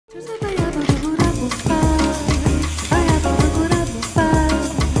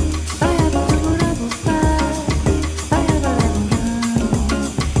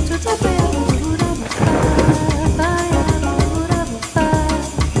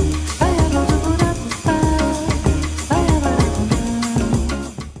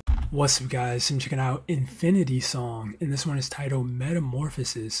What's up, guys? I'm checking out Infinity Song, and this one is titled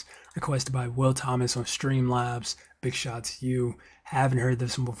Metamorphosis, requested by Will Thomas on Streamlabs. Big shout to you. Haven't heard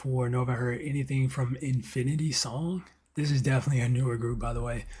this one before, nor have I heard anything from Infinity Song. This is definitely a newer group, by the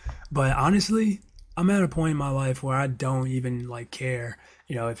way. But honestly, I'm at a point in my life where I don't even care,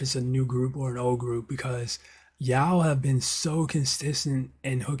 if it's a new group or an old group, because y'all have been so consistent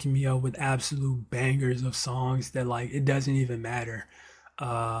in hooking me up with absolute bangers of songs that it doesn't even matter.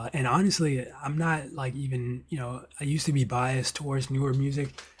 And honestly, I'm not even, I used to be biased towards newer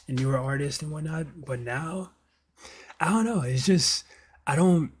music and newer artists and whatnot, but now, I don't know, it's just, I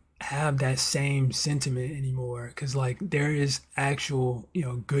don't have that same sentiment anymore, because there is actual,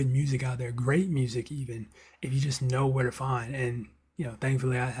 good music out there, great music even, if you just know where to find. And,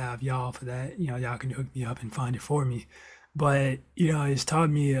 thankfully I have y'all for that. Y'all can hook me up and find it for me. But, it's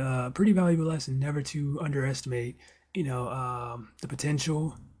taught me a pretty valuable lesson, never to underestimate the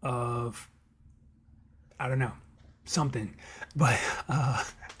potential of, I don't know, something, but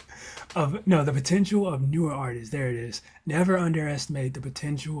the potential of newer artists. There it is. Never underestimate the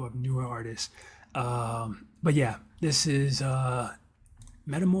potential of newer artists. But yeah, this is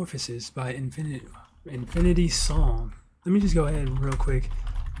Metamorphosis by Infinity Song. Let me just go ahead real quick,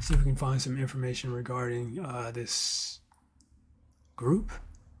 see if we can find some information regarding this group.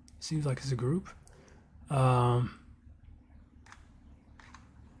 Seems like it's a group.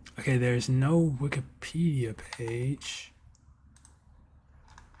 Okay, there's no Wikipedia page.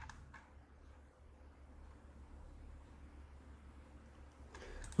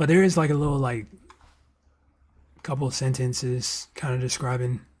 But there is a little couple of sentences kind of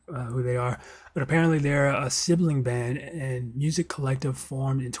describing who they are. But apparently they're a sibling band and music collective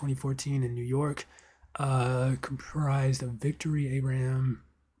formed in 2014 in New York, comprised of Victory, Abraham,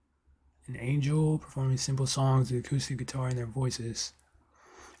 and Angel, performing simple songs with acoustic guitar in their voices.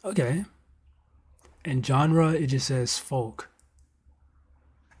 Okay. And genre, it just says folk.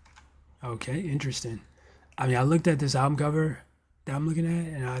 Okay, interesting. I mean, I looked at this album cover that I'm looking at,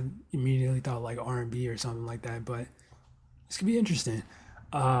 and I immediately thought R&B or something like that, but this could be interesting.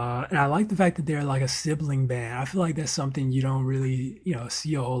 And I like the fact that they're a sibling band. I feel like that's something you don't really,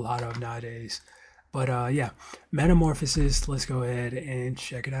 see a whole lot of nowadays. But yeah, Metamorphosis, let's go ahead and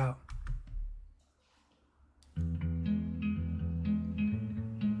check it out.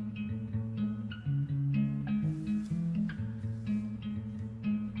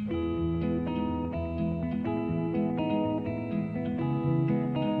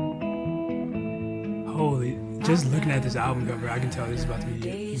 Holy, just looking at this album cover, I can tell this is about to be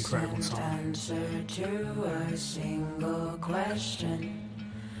an incredible song. Answer to a single question.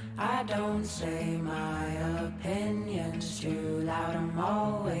 I don't say my opinion's too loud. I'm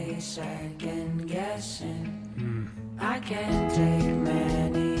always second guessing. I can't take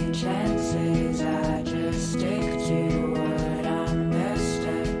many chances. I just stick to what I'm best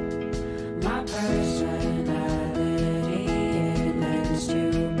at. My personality, it lends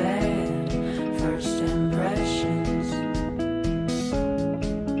to bad first impressions.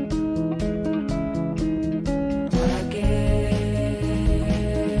 What I give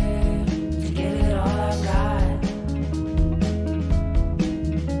to give it all I've got.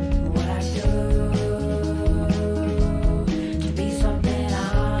 What I do to be something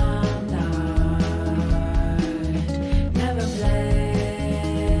I'm not. Never planned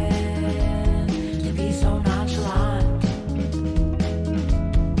to be so nonchalant.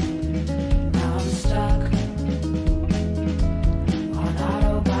 Now I'm stuck on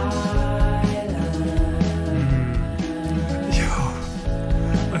autopilot.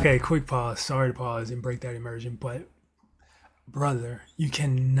 Yo. Okay, quick pause. Sorry to pause and break that immersion, but brother, you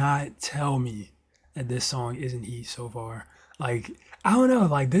cannot tell me that this song isn't heat so far. I don't know,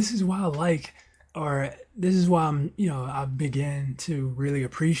 this is why this is why I began to really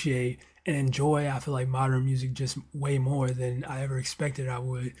appreciate and enjoy, I feel modern music just way more than I ever expected I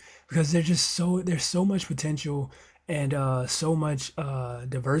would, because there's so much potential and so much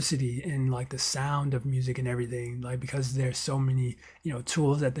diversity in the sound of music and everything, because there's so many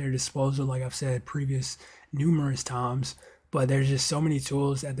tools at their disposal, like I've said numerous times. But there's just so many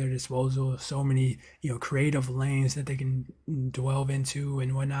tools at their disposal, so many creative lanes that they can delve into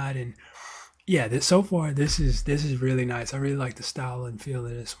and whatnot. And yeah, so far this is really nice. I really like the style and feel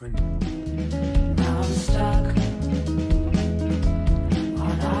of this one. Now I'm stuck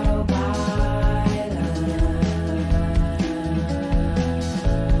on autopilot.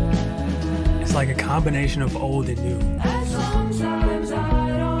 It's like a combination of old and new. And sometimes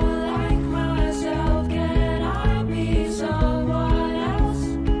I don't like myself. Can I be someone else?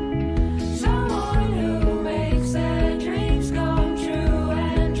 Someone who makes their dreams come true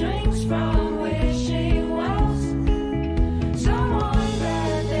and drinks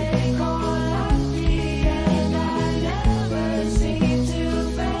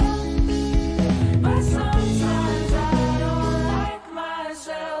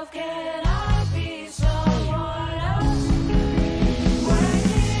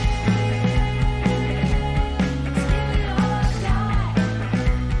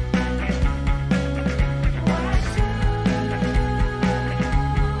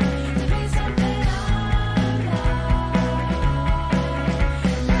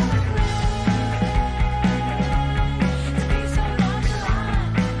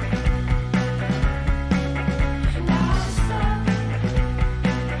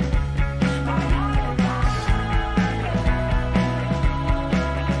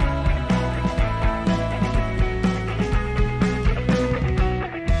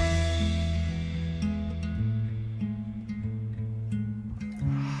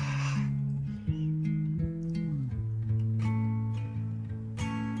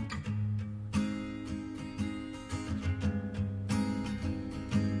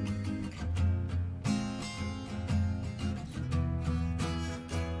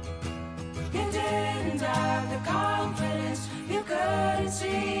have the confidence. You couldn't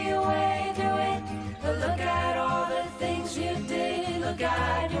see your way through it. But look at all the things you did. Look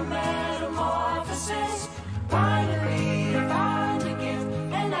at your metamorphosis. Finally, you found a gift,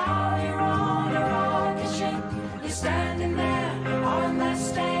 and now you're on a rocket ship. You're standing there on that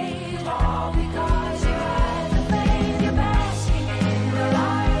stage, all because you had the faith. You're basking in the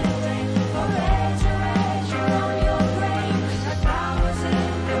light of day. A resurrection on your grave. Like flowers in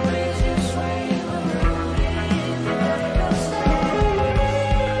the breeze you sway. We're rooted in the vertical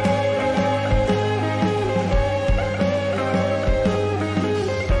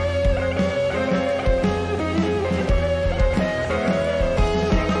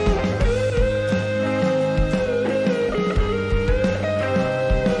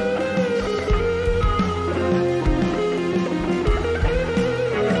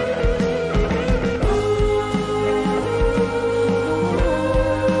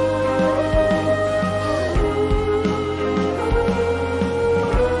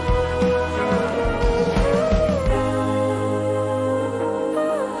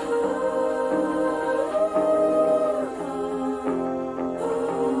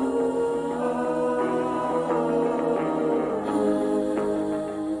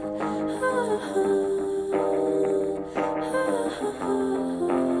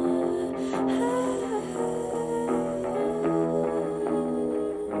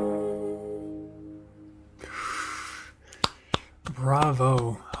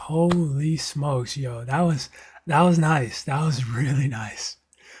Bravo. Holy smokes, yo. That was nice. That was really nice.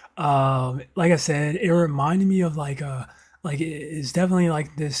 Like I said, it reminded me of it's definitely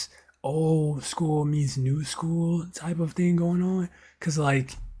like this old school meets new school type of thing going on. Cause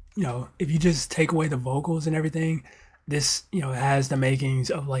like, if you just take away the vocals and everything, this, has the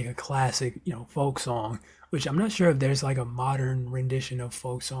makings of like a classic, folk song, which I'm not sure if there's like a modern rendition of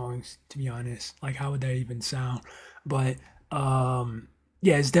folk songs, to be honest. Like how would that even sound? But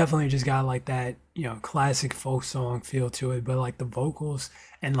yeah, it's definitely just got like that, classic folk song feel to it. But like the vocals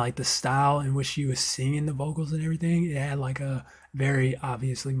and like the style in which she was singing the vocals and everything, it had like a very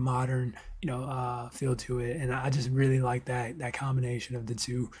obviously modern, feel to it. And I just really like that combination of the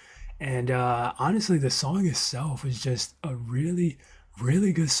two. And honestly, the song itself is just a really,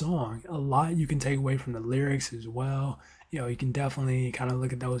 really good song. A lot you can take away from the lyrics as well. You can definitely kind of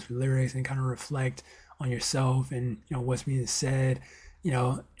look at those lyrics and kind of reflect on yourself and what's being said.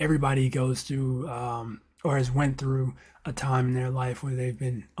 Everybody goes through or has went through a time in their life where they've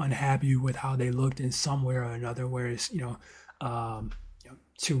been unhappy with how they looked in some way or another, where it's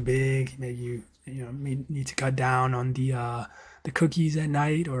too big, maybe you need to cut down on the cookies at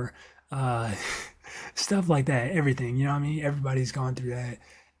night, or stuff like that. Everything, what I mean? Everybody's gone through that.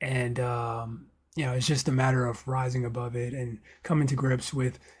 And it's just a matter of rising above it and coming to grips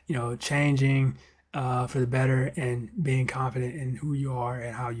with changing for the better and being confident in who you are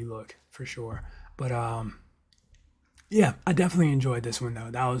and how you look, for sure. But yeah, I definitely enjoyed this one though.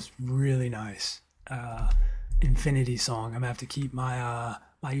 That was really nice. Infinity song. I'm gonna have to keep my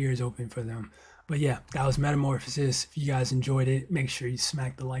ears open for them. But yeah, that was Metamorphosis. If you guys enjoyed it, make sure you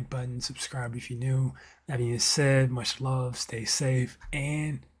smack the like button, subscribe if you're new. That being said, much love, stay safe,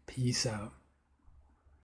 and peace out.